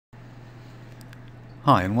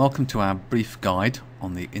Hi and welcome to our brief guide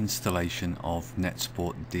on the installation of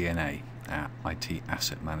NetSupport DNA, our IT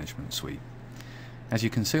Asset Management Suite. As you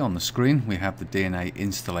can see on the screen, we have the DNA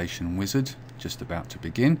installation wizard just about to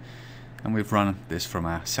begin, and we've run this from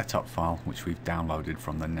our setup file which we've downloaded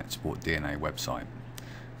from the NetSupport DNA website.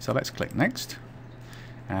 So let's click next,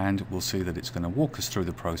 and we'll see that it's going to walk us through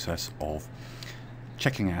the process of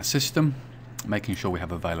checking our system, making sure we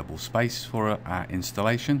have available space for our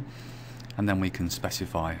installation, and then we can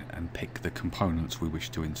specify and pick the components we wish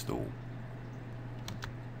to install.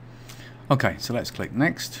 Okay, so let's click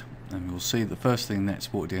next, and we'll see the first thing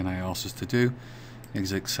NetSupport DNA asks us to do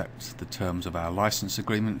is accept the terms of our license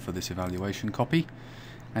agreement for this evaluation copy,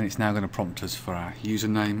 and it's now going to prompt us for our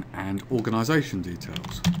username and organization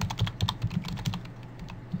details.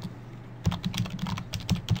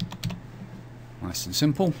 Nice and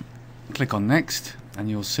simple. Click on next, and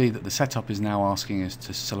you'll see that the setup is now asking us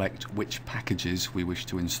to select which packages we wish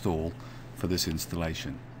to install for this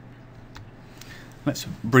installation. Let's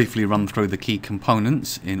briefly run through the key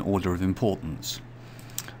components in order of importance.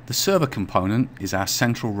 The server component is our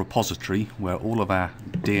central repository where all of our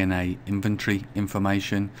DNA inventory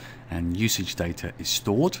information and usage data is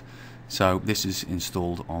stored. So this is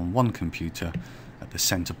installed on one computer at the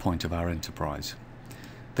center point of our enterprise.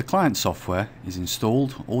 The client software is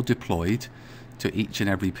installed or deployed to each and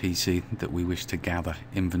every PC that we wish to gather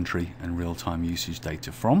inventory and real-time usage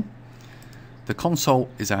data from. The console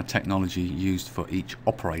is our technology used for each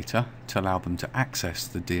operator to allow them to access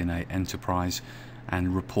the DNA enterprise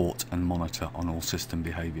and report and monitor on all system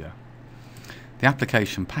behavior. The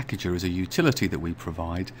application packager is a utility that we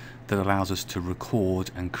provide that allows us to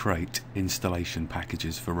record and create installation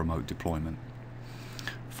packages for remote deployment.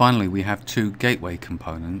 Finally, we have two gateway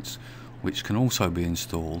components which can also be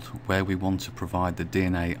installed where we want to provide the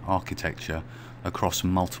DNA architecture across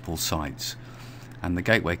multiple sites. And the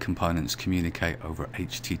gateway components communicate over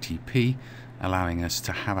HTTP, allowing us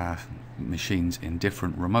to have our machines in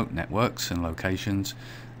different remote networks and locations,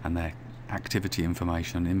 and their activity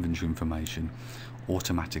information and inventory information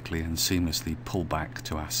automatically and seamlessly pull back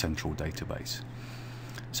to our central database.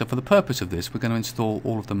 So for the purpose of this, we're going to install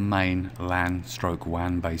all of the main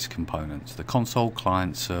LAN/WAN based components: the console,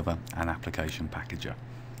 client, server and application packager.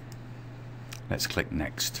 Let's click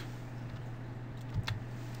next.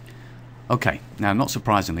 Okay, now not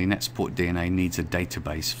surprisingly, NetSupport DNA needs a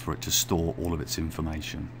database for it to store all of its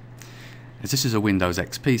information. As this is a Windows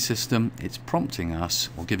XP system, it's prompting us,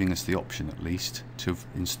 or giving us the option at least, to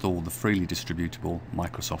install the freely distributable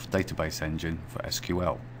Microsoft Database Engine for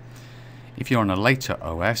SQL. If you're on a later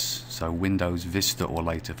OS, so Windows Vista or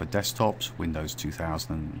later for desktops, Windows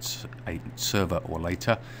 2008 Server or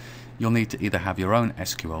later, you'll need to either have your own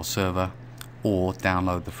SQL Server or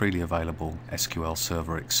download the freely available SQL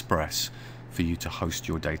Server Express for you to host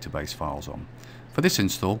your database files on. For this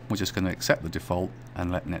install, we're just going to accept the default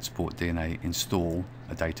and let NetSupport DNA install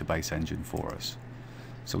a database engine for us.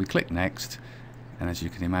 So we click next, and as you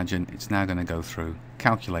can imagine, it's now going to go through,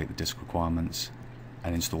 calculate the disk requirements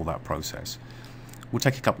and install that process. We'll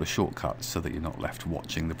take a couple of shortcuts so that you're not left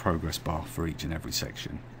watching the progress bar for each and every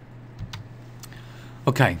section.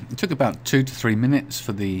 Okay, it took about 2 to 3 minutes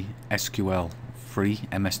for the SQL free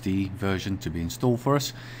MSD version to be installed for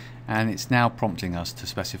us, and it's now prompting us to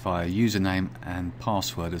specify a username and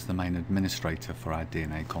password as the main administrator for our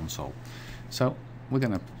DNA console. So we're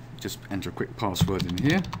going to just enter a quick password in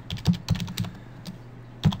here.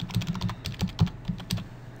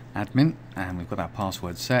 Admin, and we've got our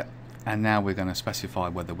password set, and now we're going to specify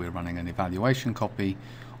whether we're running an evaluation copy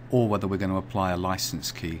or whether we're going to apply a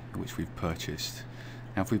license key which we've purchased.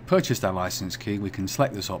 Now if we've purchased our license key, we can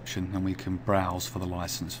select this option and we can browse for the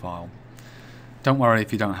license file. Don't worry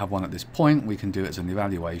if you don't have one at this point, we can do it as an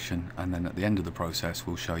evaluation, and then at the end of the process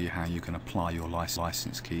we'll show you how you can apply your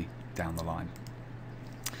license key down the line.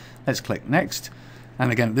 Let's click next.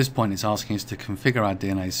 And again, at this point it's asking us to configure our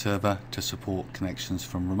DNA server to support connections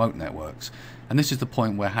from remote networks. And this is the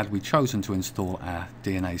point where, had we chosen to install our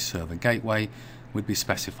DNA server gateway, we'd be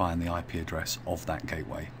specifying the IP address of that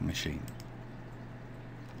gateway machine.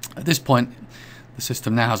 At this point, the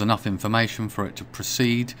system now has enough information for it to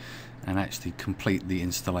proceed and actually complete the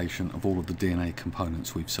installation of all of the DNA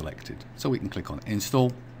components we've selected. So we can click on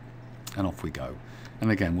Install, and off we go. And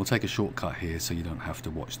again, we'll take a shortcut here so you don't have to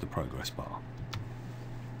watch the progress bar.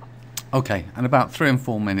 Okay, and about 3 and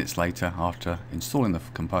 4 minutes later, after installing the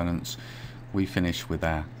components, we finish with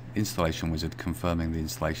our installation wizard confirming the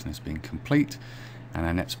installation has been complete, and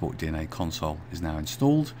our NetSupport DNA console is now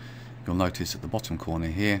installed. You'll notice at the bottom corner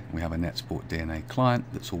here we have a NetSupport DNA client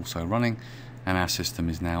that's also running, and our system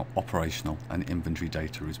is now operational and inventory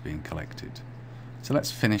data is being collected. So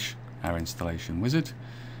let's finish our installation wizard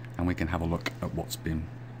and we can have a look at what's been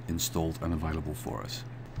installed and available for us.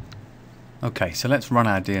 Okay, so let's run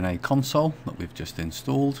our DNA console that we've just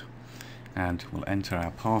installed, and we'll enter our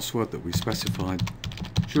password that we specified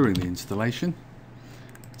during the installation.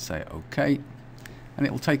 Say OK, and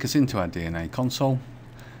it will take us into our DNA console,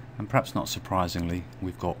 and perhaps not surprisingly,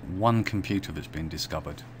 we've got one computer that's been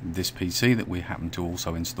discovered, this PC that we happen to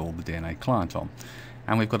also install the DNA client on.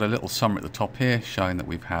 And we've got a little summary at the top here showing that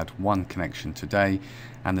we've had one connection today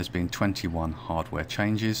and there's been 21 hardware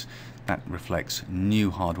changes. That reflects new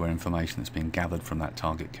hardware information that's been gathered from that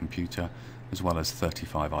target computer, as well as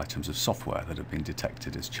 35 items of software that have been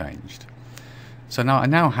detected as changed. So now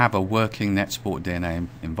I have a working NetSupport DNA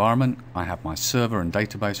environment. I have my server and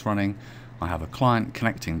database running, I have a client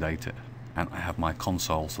connecting data, and I have my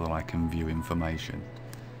console so that I can view information.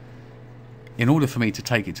 In order for me to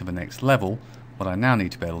take it to the next level, what I now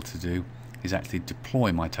need to be able to do is actually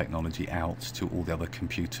deploy my technology out to all the other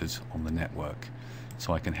computers on the network.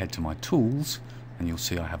 So I can head to my tools, and you'll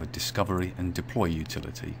see I have a discovery and deploy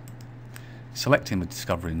utility. Selecting the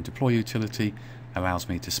discovery and deploy utility allows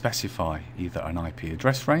me to specify either an IP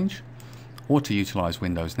address range or to utilize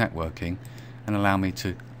Windows networking and allow me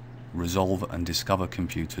to resolve and discover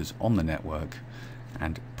computers on the network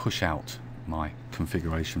and push out my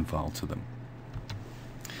configuration file to them.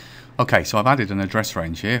 Okay, so I've added an address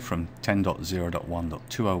range here from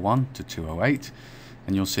 10.0.1.201 to 208,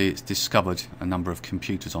 and you'll see it's discovered a number of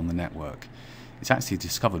computers on the network. It's actually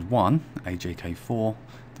discovered one, AJK4,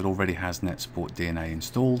 that already has NetSupport DNA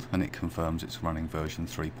installed, and it confirms it's running version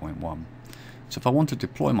 3.1. So if I want to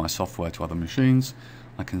deploy my software to other machines,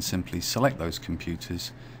 I can simply select those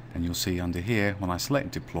computers, and you'll see under here, when I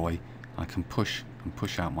select deploy, I can push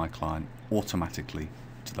out my client automatically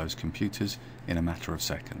to those computers in a matter of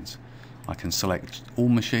seconds. I can select all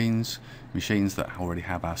machines that already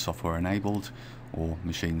have our software enabled, or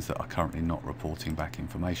machines that are currently not reporting back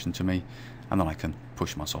information to me, and then I can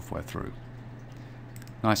push my software through.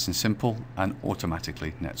 Nice and simple, and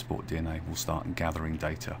automatically NetSupport DNA will start gathering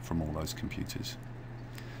data from all those computers.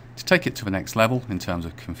 To take it to the next level in terms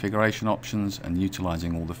of configuration options and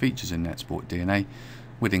utilizing all the features in NetSupport DNA,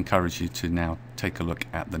 we'd encourage you to now take a look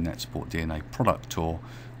at the NetSupport DNA product tour,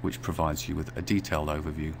 which provides you with a detailed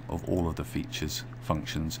overview of all of the features,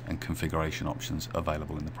 functions and configuration options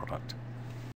available in the product.